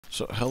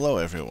So, hello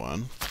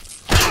everyone.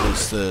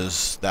 This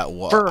is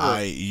what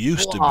I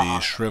used to be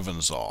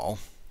Shrivenzale.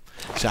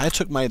 See, I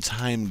took my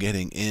time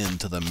getting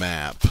into the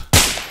map.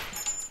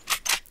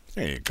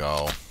 There you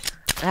go.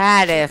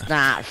 That is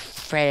not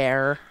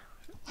fair.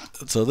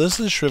 So this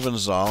is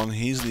Shrivenzale, and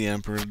he's the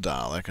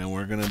TheEmperorDalek, and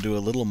we're going to do a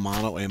little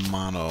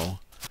mano-a-mano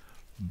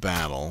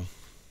battle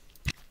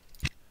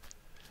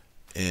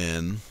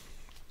in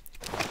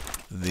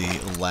the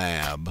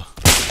lab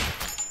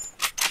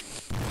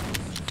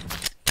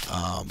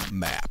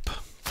map.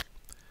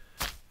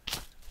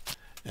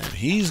 And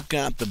he's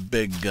got the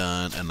big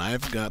gun, and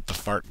I've got the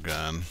fart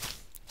gun.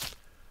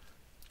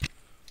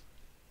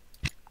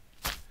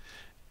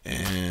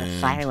 And The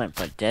silent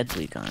but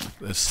deadly gun.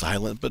 The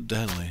silent but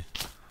deadly.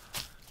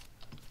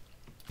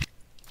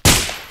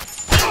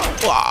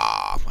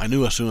 Wah! I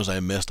knew as soon as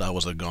I missed I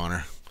was a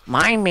goner.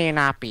 Mine may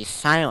not be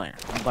silent,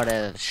 but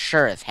it is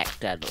sure as heck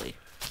deadly.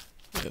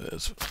 It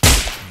is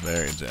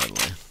very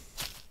deadly.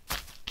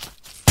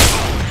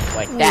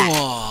 Like that.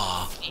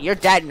 Whoa. You're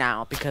dead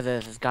now because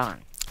it is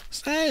gone.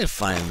 I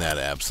find that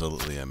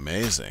absolutely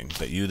amazing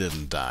that you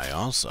didn't die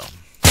also.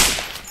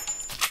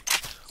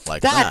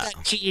 Like That's that. a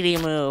cheaty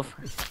move.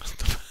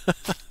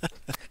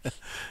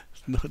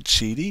 No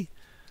cheaty?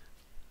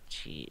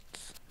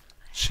 Cheats.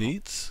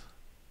 Cheats?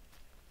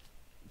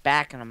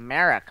 Back in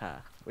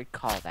America, we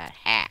call that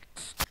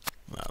hacks.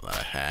 No, not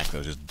a hack. That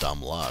was just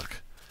dumb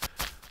luck.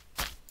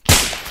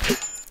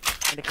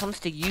 When it comes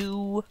to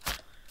you,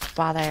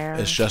 father,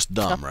 It's just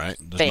dumb, right?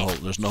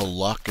 There's no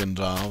luck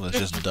involved. It's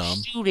just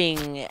dumb.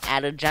 Shooting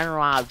at a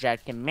general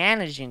object and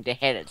managing to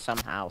hit it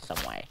somehow, some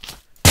way.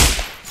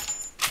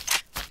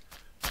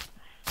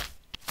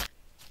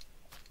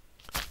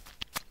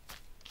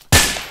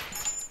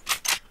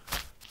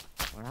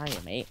 Where are you,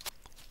 mate?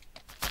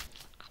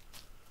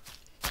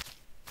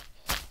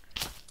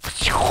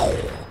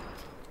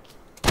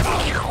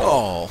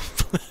 Oh.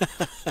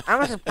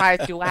 I'm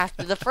surprised you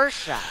lasted the first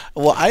shot.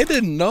 Well, I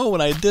didn't know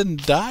when I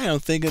didn't die. I'm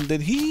thinking,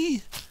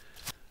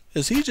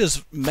 is he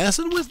just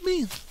messing with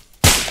me?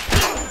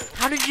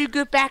 How did you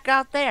get back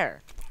out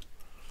there?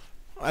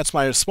 That's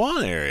my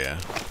spawn area.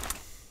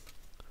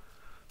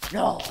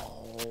 No.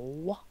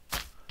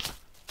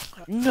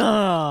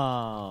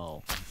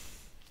 No.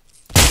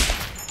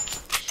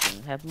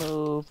 Shouldn't have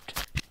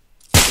moved.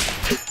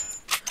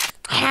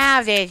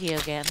 How did you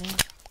get me?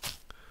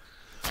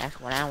 That's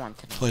what I want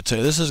to know. Well, I tell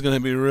you, this is going to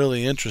be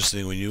really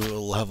interesting when you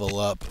level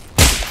up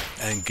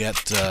and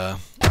get.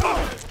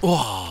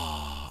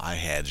 Oh, I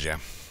had you,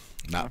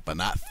 but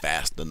not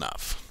fast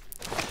enough.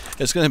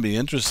 It's going to be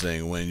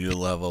interesting when you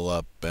level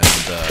up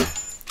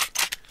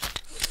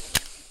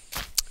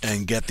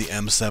and get the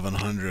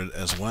M700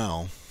 as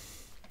well.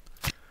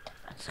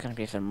 It's going to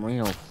be some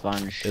real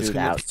fun It's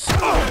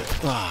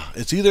shootouts.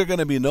 It's either going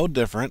to be no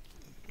different,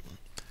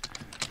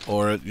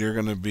 or you're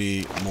going to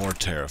be more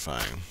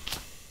terrifying.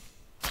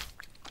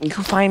 You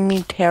find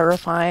me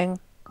terrifying?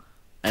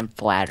 I'm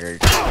flattered.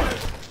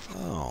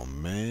 Oh,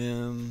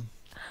 man.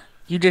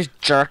 You just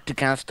jerked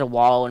against a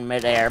wall in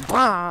midair.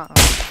 Blah!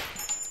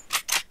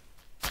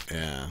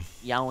 Yeah.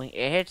 Yelling,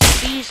 it's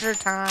seizure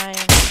time!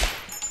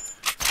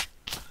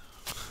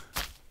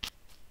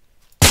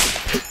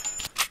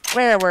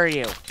 Where were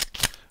you?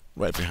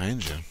 Right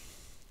behind you.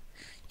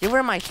 You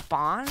were my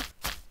spawn?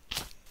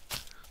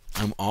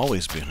 I'm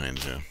always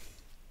behind you.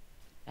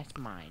 That's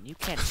mine. You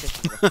can't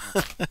just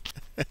with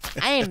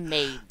I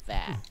made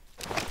that.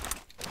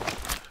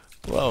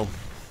 Whoa.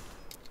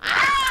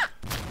 Ah!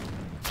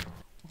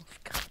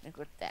 God, look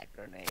at that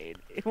grenade.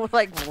 It was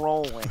like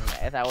rolling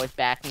as I was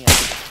backing up.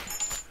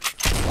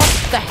 What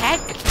the heck?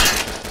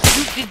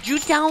 Did you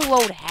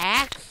download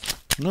hacks?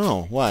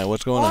 No, why?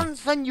 What's going All on? of a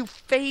sudden you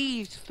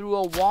phased through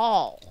a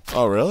wall.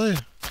 Oh, really?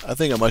 I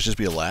think it must just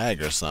be a lag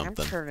or I'm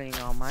something. turning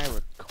on my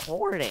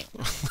recording.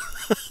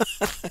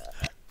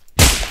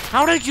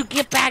 How did you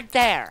get back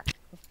there?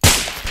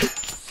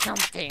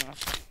 Something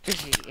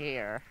fishy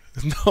here.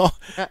 No.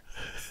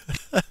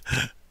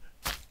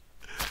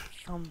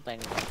 Something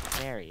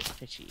very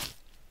fishy.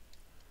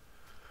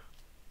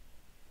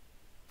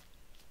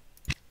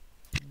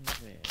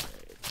 Very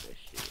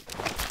fishy.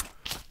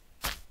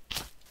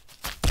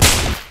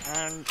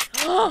 And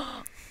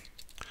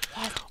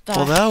what the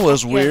Well, that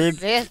was heck weird. is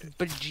this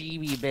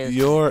bejeeby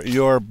business?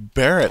 Your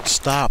Barrett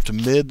stopped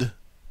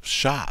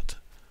mid-shot.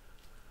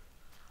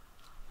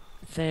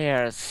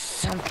 There's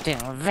something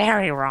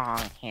very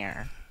wrong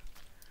here.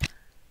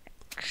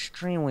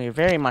 Extremely,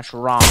 very much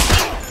wrong.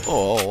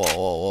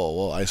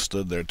 Oh, I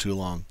stood there too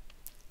long.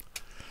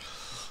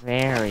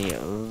 Very,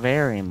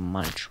 very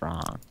much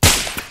wrong.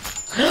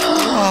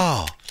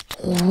 Oh.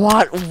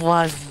 What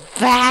was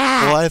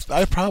that? Well,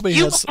 I probably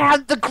You had...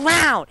 had the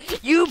ground.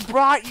 You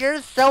brought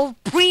yourself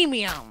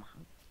premium.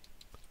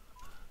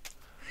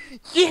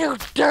 You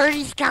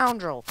dirty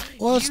scoundrel.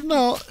 Well, it's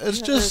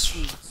just...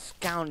 Dirty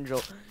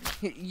scoundrel.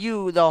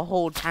 You, the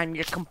whole time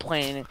you're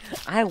complaining,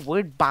 I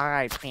would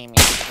buy premium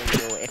for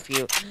you if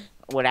you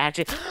would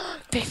actually...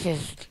 This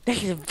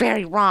is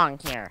very wrong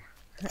here.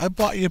 I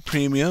bought you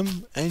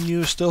premium, and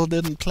you still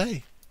didn't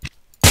play.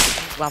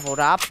 leveled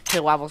up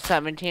to level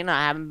 17.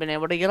 I haven't been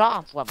able to get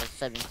off level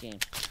 17.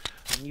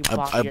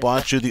 I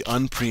bought you the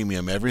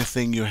unpremium.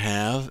 Everything you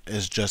have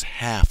is just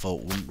half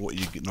of what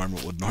you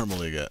would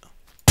normally get.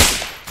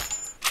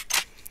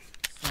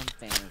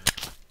 Something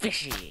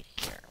fishy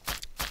here.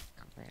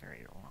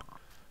 Very wrong.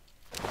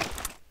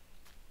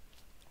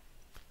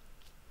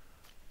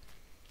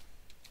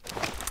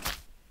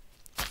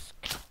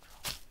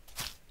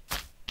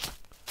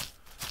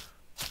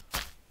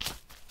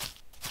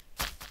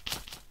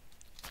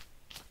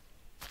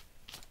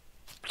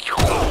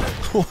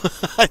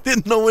 I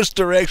didn't know which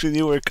direction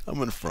you were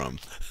coming from.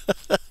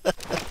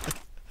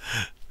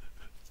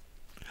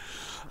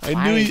 I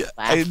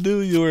knew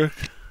you were.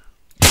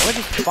 What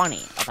is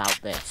funny about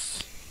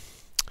this?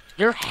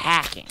 You're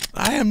hacking.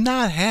 I am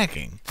not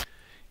hacking.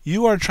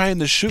 You are trying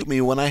to shoot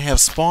me when I have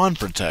spawn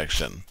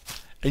protection,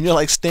 and you're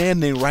like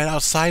standing right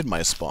outside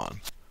my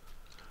spawn.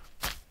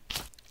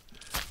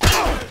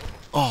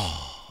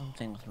 Oh,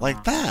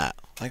 like that,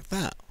 like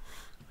that.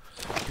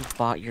 You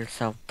bought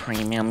yourself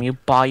premium. You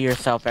bought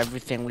yourself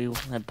everything we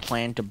had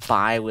planned to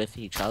buy with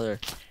each other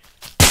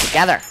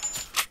together.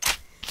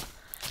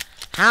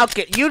 How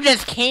could you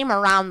just came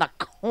around the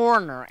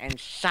corner and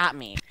shot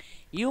me?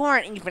 You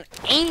weren't even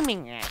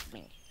aiming at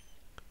me.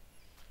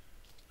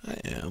 I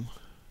am.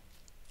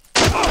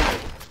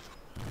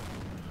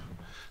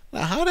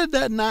 Now, how did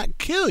that not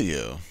kill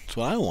you? That's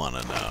what I want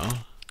to know.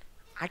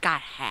 I got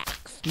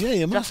hacks. Yeah,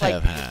 you must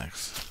have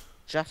hacks.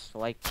 Just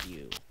like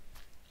you.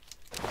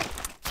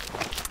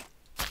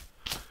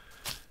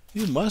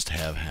 You must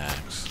have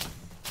hacks.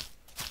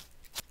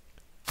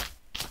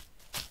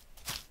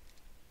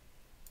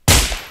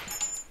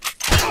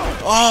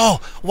 Oh,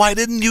 why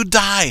didn't you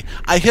die?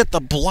 I hit the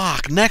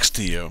block next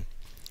to you.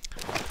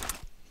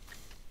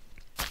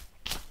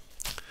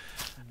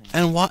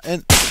 And what?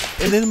 And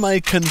in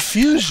my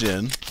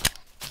confusion,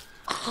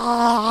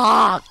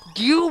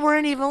 you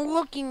weren't even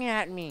looking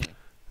at me.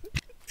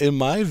 In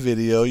my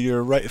video,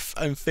 you're right.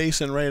 I'm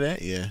facing right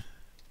at you.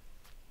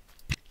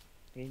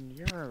 In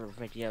your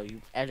video,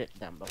 you edit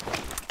them before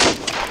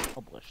you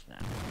publish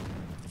them.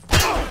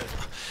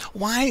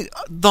 Why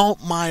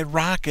don't my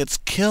rockets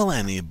kill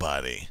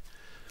anybody?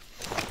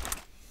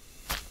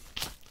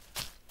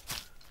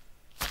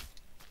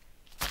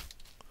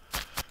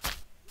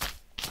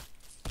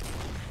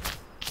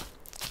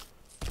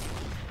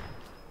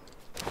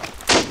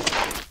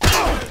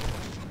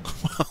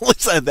 At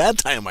least at that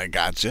time I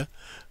got you.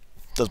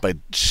 Just by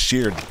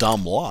sheer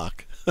dumb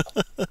luck.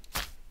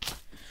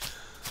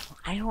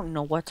 I don't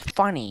know what's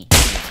funny.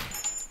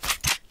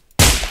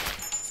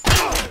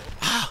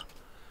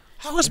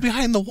 I was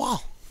behind the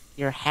wall.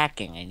 You're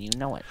hacking and you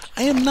know it.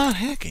 I am not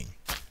hacking.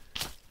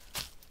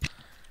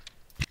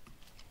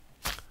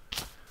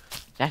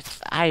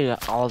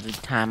 All the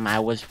time I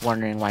was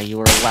wondering why you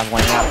were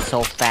leveling up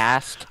so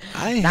fast.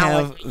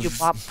 You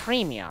bought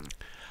premium.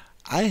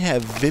 I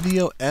have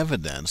video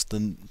evidence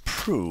to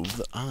prove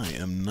that I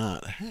am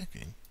not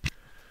hacking.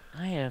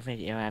 I have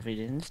video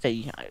evidence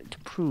to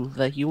prove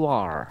that you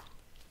are.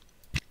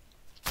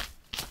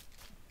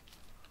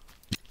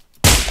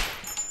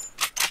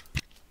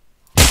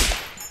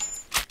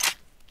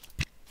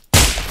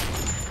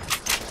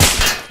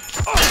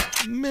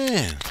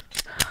 Man.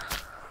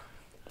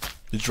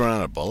 Did you run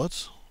out of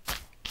bullets?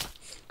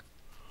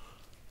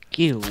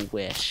 You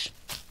wish.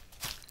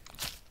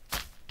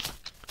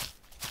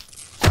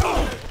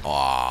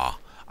 Aw,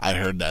 I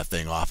heard that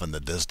thing off in the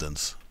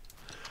distance.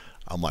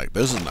 I'm like,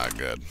 this is not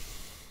good.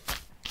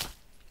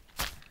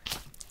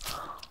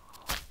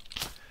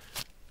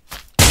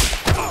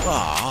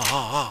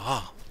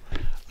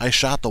 I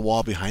shot the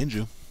wall behind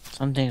you.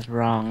 Something's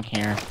wrong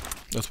here.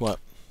 That's what?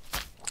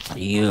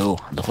 You,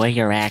 the way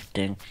you're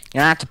acting.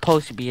 You're not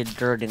supposed to be a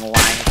dirty, lying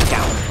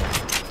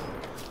scoundrel.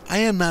 I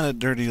am not a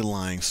dirty,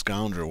 lying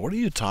scoundrel. What are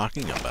you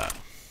talking about?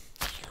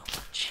 You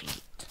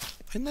cheat.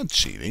 I'm not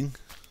cheating.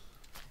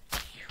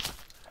 You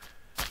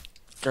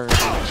dirty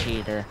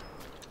cheater.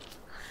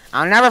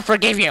 I'll never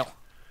forgive you.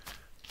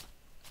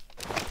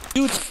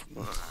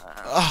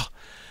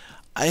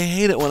 I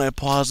hate it when I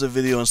pause the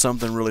video and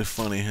something really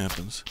funny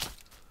happens.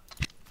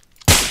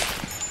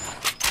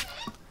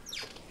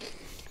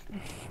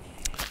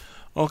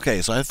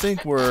 Okay, so I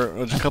think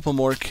we're a couple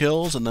more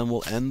kills and then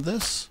we'll end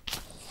this.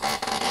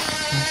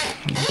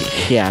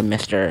 Yeah,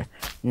 Mr.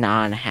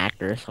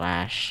 Non-hacker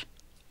slash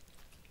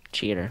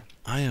cheater.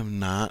 I am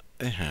not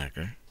a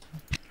hacker.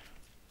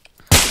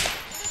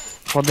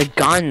 Well, the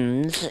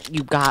guns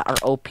you got are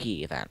OP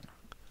then.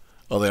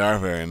 Oh, they are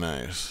very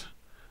nice.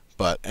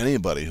 But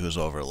anybody who's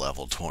over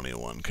level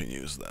 21 can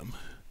use them.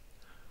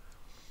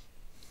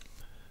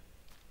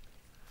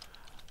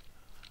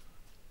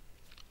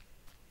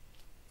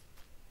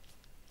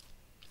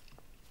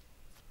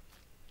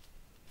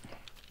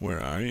 Where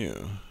are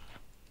you?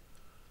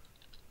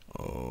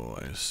 Oh,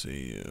 I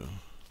see you.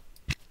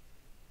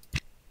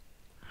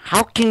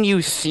 How can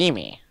you see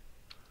me?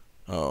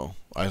 Oh,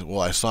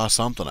 I saw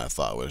something I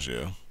thought was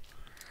you.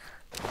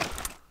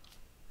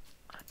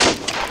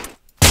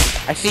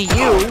 I see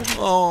you.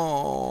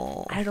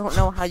 Oh. I don't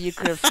know how you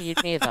could have seen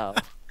me though.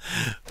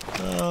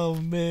 Oh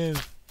man.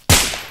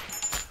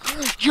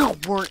 You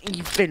weren't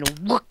even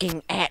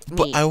looking at me.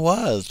 But I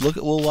was. Look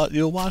at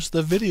you'll watch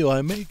the video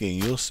I'm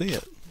making. You'll see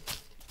it.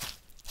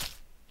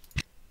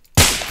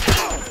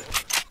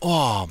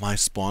 Oh, my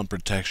spawn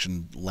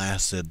protection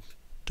lasted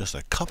just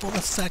a couple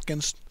of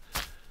seconds.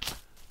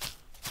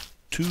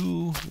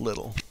 Too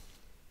little.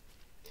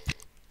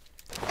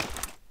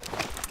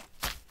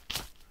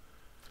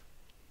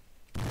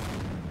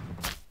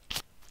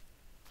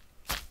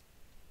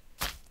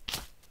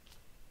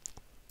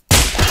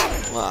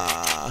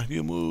 Ah,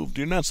 you moved.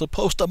 You're not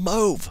supposed to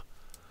move.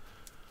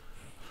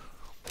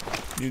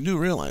 You do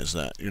realize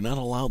that. You're not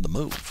allowed to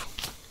move.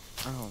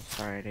 Oh,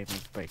 sorry, I didn't mean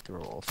to break the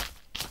rules.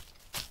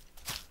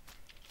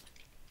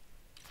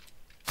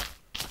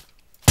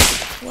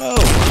 Whoa!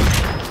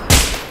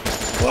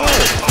 Whoa!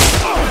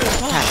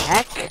 What the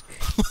heck?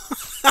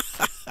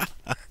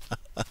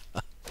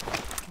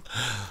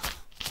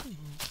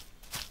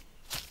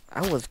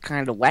 I was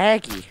kind of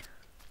waggy.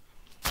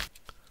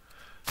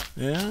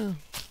 Yeah?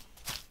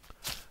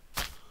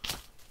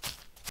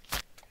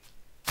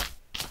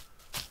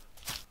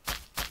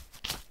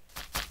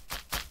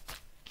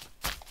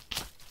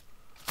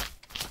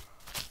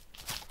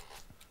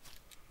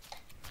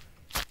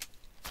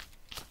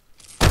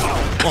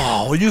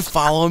 Oh, will you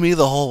follow me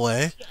the whole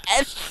way?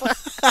 Yes.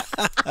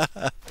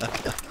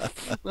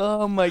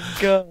 Oh my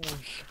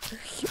gosh.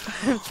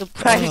 I'm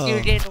surprised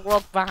you didn't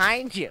look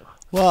behind you.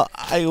 Well,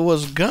 I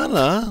was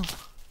gonna,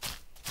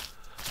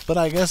 but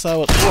I guess I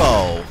would.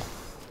 Whoa.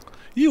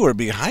 You were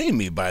behind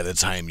me by the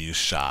time you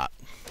shot.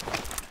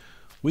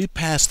 We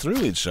passed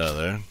through each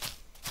other.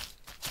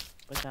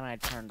 But then I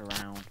turned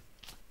around.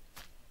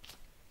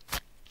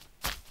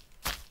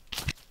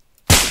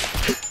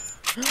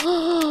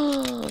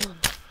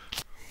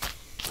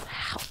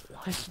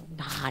 That was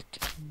not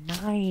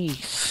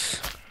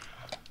nice.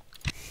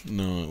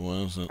 No, it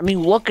wasn't. I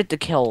mean, look at the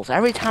kills.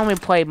 Every time we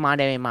play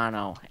Mano a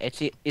Mano,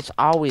 it's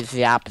always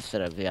the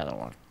opposite of the other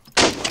one.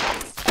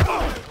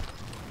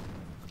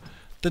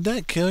 Did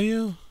that kill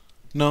you?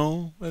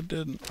 No, it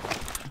didn't.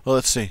 Well,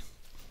 let's see.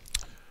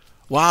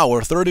 Wow,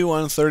 we're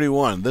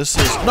 31-31. This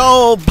is...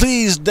 No,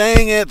 please,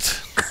 dang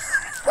it.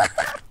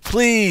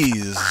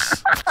 Please.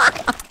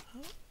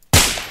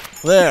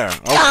 There,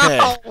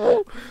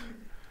 okay.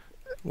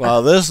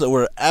 Well,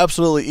 we're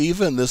absolutely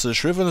even. This is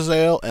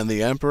Shrivenzale and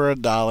the Emperor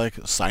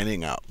Dalek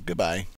signing out. Goodbye.